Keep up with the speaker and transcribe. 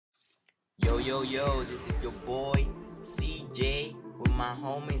Yo, this is your boy CJ with my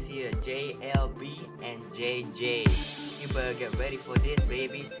homies here, JLB and JJ. You better get ready for this,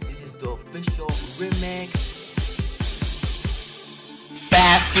 baby. This is the official remix.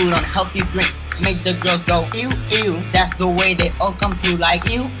 Fast food, unhealthy drinks make the girls go ew ew. That's the way they all come through, like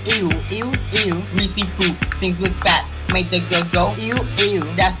ew ew ew ew. Greasy food, things with fat make the girls go ew ew.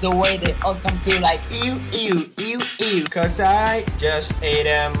 That's the way they all come through, like ew ew ew ew. Cause I just ate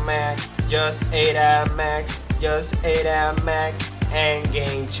a Mac, just ate a Mac, just ate a Mac and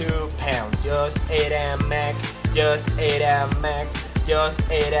gained 2 pounds. Just ate a Mac, just ate a Mac, just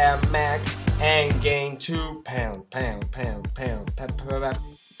ate a Mac and gained 2 pounds.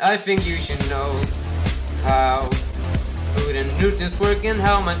 I think you should know how food and nutrients work and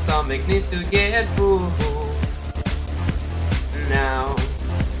how my stomach needs to get food. Now,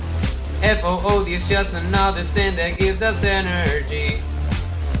 FOOD is just another thing that gives us energy.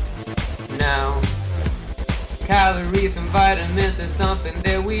 Now, calories and vitamins is something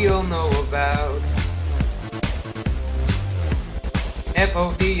that we all know about.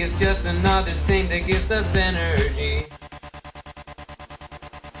 FOD is just another thing that gives us energy.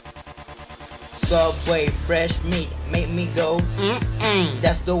 Subway fresh meat make me go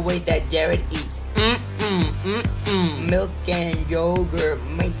That's the way that Jared eats. Milk and yogurt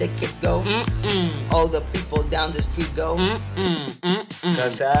make the kids go All the people down the street go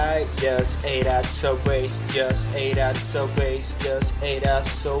Cause I just ate at Subways, just ate at Subways, just ate at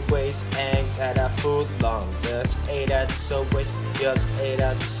Subways and got a food long. Just ate at Subways, just ate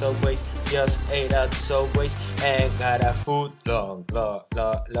at Subways, just ate at Subways and got a food long.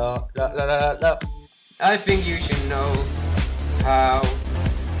 I think you should know how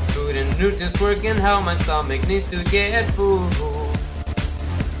food and nutrients work and how my stomach needs to get food.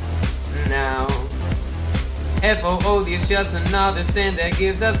 Now, FOOD is just another thing that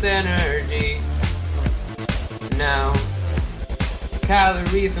gives us energy. Now,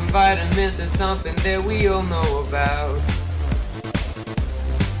 calories and vitamins is something that we all know about.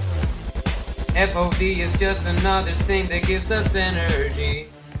 FOD is just another thing that gives us energy.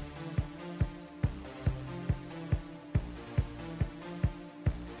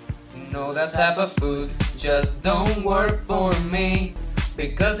 No, that type of food just don't work for me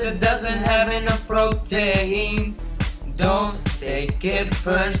because it doesn't have enough proteins. Don't take it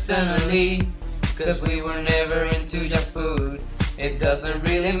personally, cause we were never into junk food. It doesn't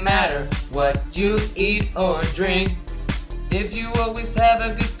really matter what you eat or drink if you always have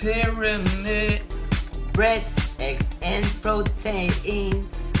a good pyramid. bread, eggs, and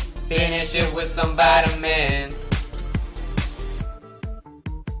proteins. Finish it with some vitamins.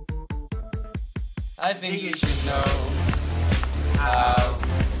 I think you should know how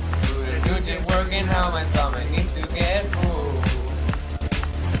food and nutrients work and how my stomach needs to get food.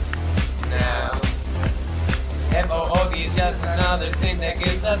 Now, FOOD is just another thing that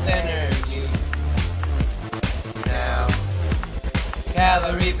gives us energy. Now,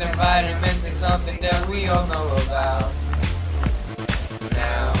 calories and vitamins is something that we all know about.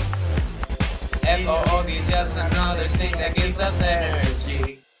 Now, FOOD is just another thing that gives us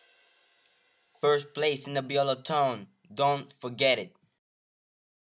energy. First place in the Bioloton, don't forget it.